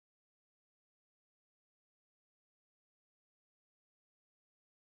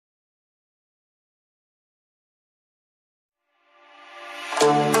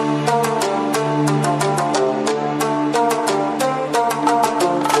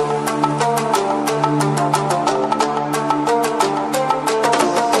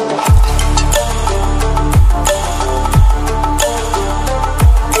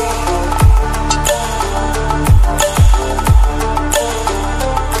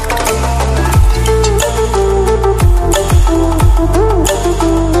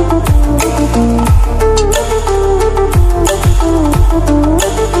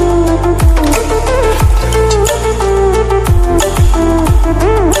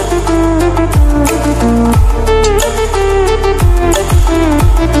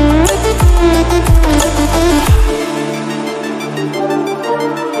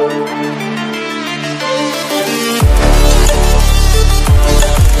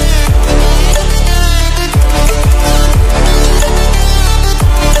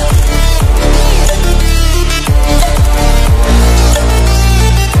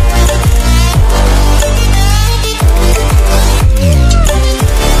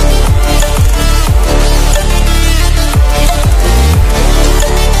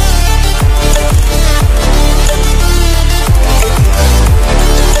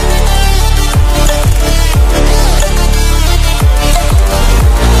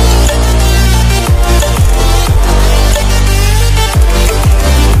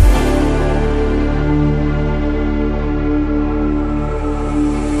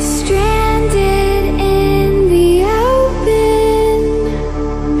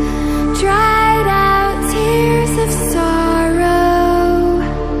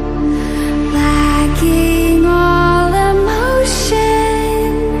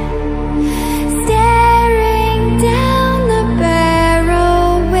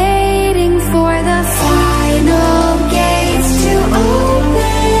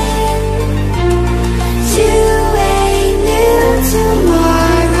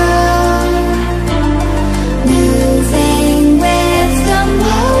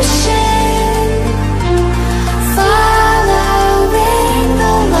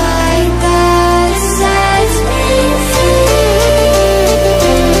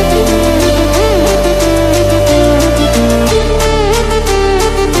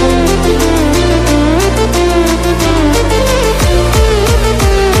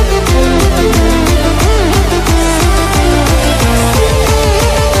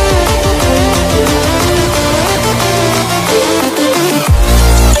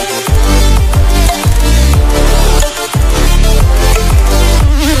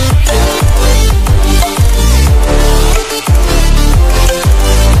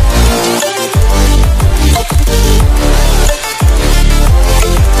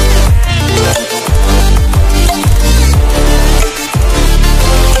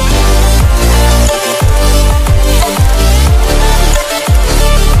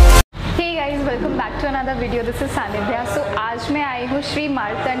मैं आई हूँ श्री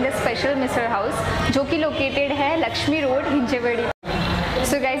मार्तंड स्पेशल मिसल हाउस जो कि लोकेटेड है Lakshmi road Hinjewadi.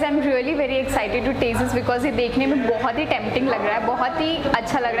 So guys I am really very excited to test this because ये देखने में बहुत ही टेम्पटिंग लग रहा है, बहुत ही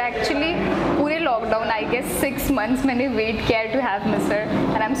अच्छा लग रहा है। एक्चुअली पूरे लॉकडाउन आई गेस 6 months मैंने वेट किया to have misal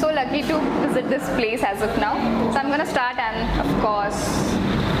and I am so lucky to visit this place as of now. So I am gonna start end of course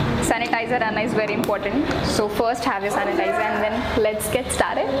sanitizer Anna is very important, so first have your sanitizer and then let's get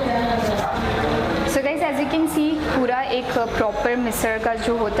started. So guys, as you can see पूरा एक proper मिसल का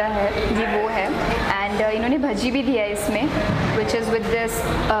जो होता है ये वो है and इन्होंने भजी भी दिया है इसमें विच इज़ विद दिस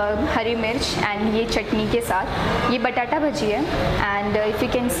हरी मिर्च एंड ये चटनी के साथ। ये बटाटा भजी है and if you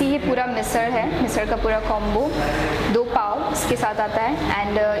can see ये पूरा मिसल है, मिसल का पूरा कॉम्बो। 2 पाव इसके साथ आता है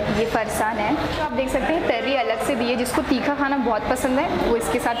एंड ये फरसान है। तो आप देख सकते हैं तर्री अलग से दी है, जिसको तीखा खाना बहुत पसंद है वो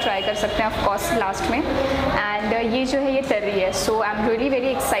इसके साथ ट्राई कर सकते हैं ऑफ कोर्स लास्ट में। एंड ये जो है ये तर्री है, सो I am really very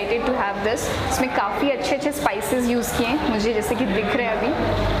excited to have this. इसमें काफ़ी अच्छे अच्छे स्पाइसेस यूज़ किए हैं मुझे, जैसे कि दिख रहे हैं अभी,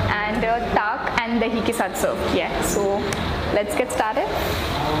 एंड ताक एंड दही के साथ सर्व किया है। So let's get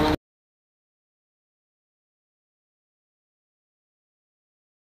started.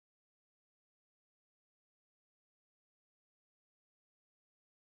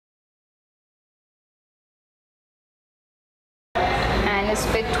 इस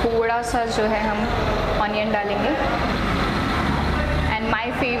पर थोड़ा सा जो है हम ऑनियन डालेंगे एंड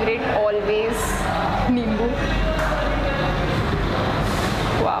माय फेवरेट ऑलवेज नींबू।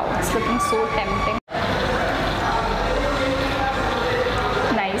 Wow, it's looking so tempting.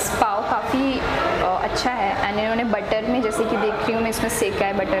 Nice, पाव काफ़ी अच्छा है एंड इन्होंने बटर में, जैसे कि देख रही हूँ मैं, इसमें सेका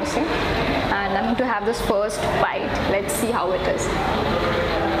है बटर से and I am to have this first bite. Let's see how it is.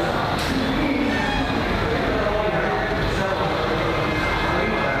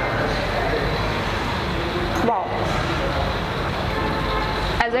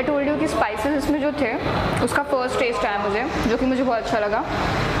 Spices इसमें जो थे उसका फर्स्ट टेस्ट आया मुझे, जो कि मुझे बहुत अच्छा लगा।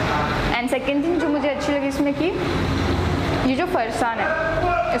 एंड सेकेंड थिंग जो मुझे अच्छी लगी इसमें कि ये जो फरसान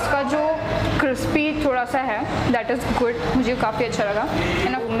है इसका जो क्रिस्पी थोड़ा सा है, दैट इज़ गुड, मुझे काफ़ी अच्छा लगा।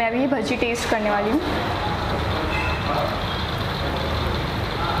 एंड अब मैं भी भजी टेस्ट करने वाली हूँ।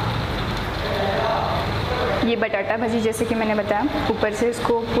 ये बटाटा भजी जैसे कि मैंने बताया, ऊपर से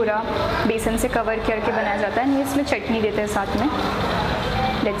इसको पूरा बेसन से कवर करके बनाया जाता है। ये इसमें चटनी देते हैं साथ में।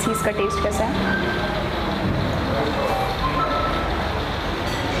 लेट्स सी इसका टेस्ट कैसा है।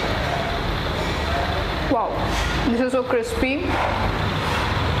 Wow, this is so crispy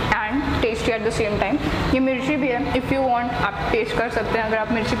and tasty at the same time. ये मिर्ची भी है, इफ़ यू वांट आप टेस्ट कर सकते हैं। अगर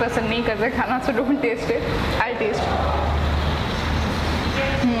आप मिर्ची पसंद नहीं करते खाना तो don't test it, I test.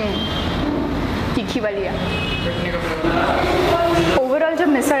 तीखी वाली है। ओवरऑल जो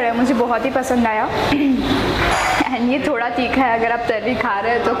मिसल है मुझे बहुत ही पसंद आया। एंड ये थोड़ा तीखा है, अगर आप तर्री खा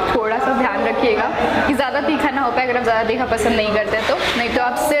रहे हैं तो थोड़ा सा ध्यान रखिएगा कि ज़्यादा तीखा ना हो पाए, अगर आप ज़्यादा तीखा पसंद नहीं करते तो। नहीं तो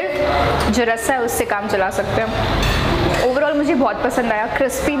आप सिर्फ जो रस्सा है उससे काम चला सकते हैं। ओवरऑल मुझे बहुत पसंद आया।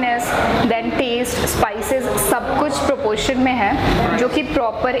 क्रिस्पीनेस, देन टेस्ट, स्पाइसेस, सब कुछ प्रोपोर्शन में है जो कि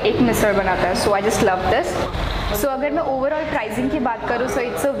प्रॉपर एक मिसल बनाता है। सो आई जस्ट लव दिस। सो अगर मैं ओवरऑल प्राइसिंग की बात करूँ so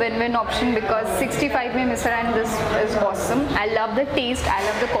it's a win win option because 65 में मिसल and this is awesome. I love the test, I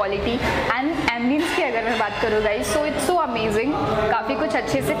love the quality and ambience की अगर मैं बात करूँ guys so it's so amazing. काफ़ी कुछ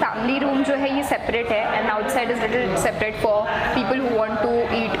अच्छे से। फैमिली रूम जो है ये सेपरेट है and outside is little separate for people who want to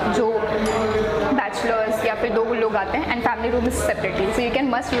eat, जो बैचलर्स या फिर 2 लोग आते हैं। And family room is separately, so you can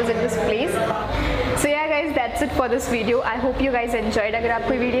must visit this place. So yeah guys that's it for this video. I hope you guys enjoyed. अगर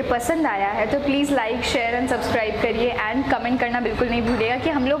आपको video पसंद आया है तो please like, share and subscribe करिए and comment करना बिल्कुल नहीं भूलिएगा कि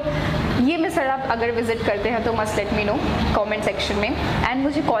हम लोग ये मिसल आप अगर विजिट करते हैं तो must let me know comment section में। एंड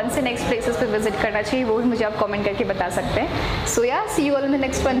मुझे कौन से नेक्स्ट प्लेसेस पे विजिट करना चाहिए वो भी मुझे आप कमेंट करके बता सकते हैं। सो या सी you all in the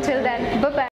next one. Till then bye bye.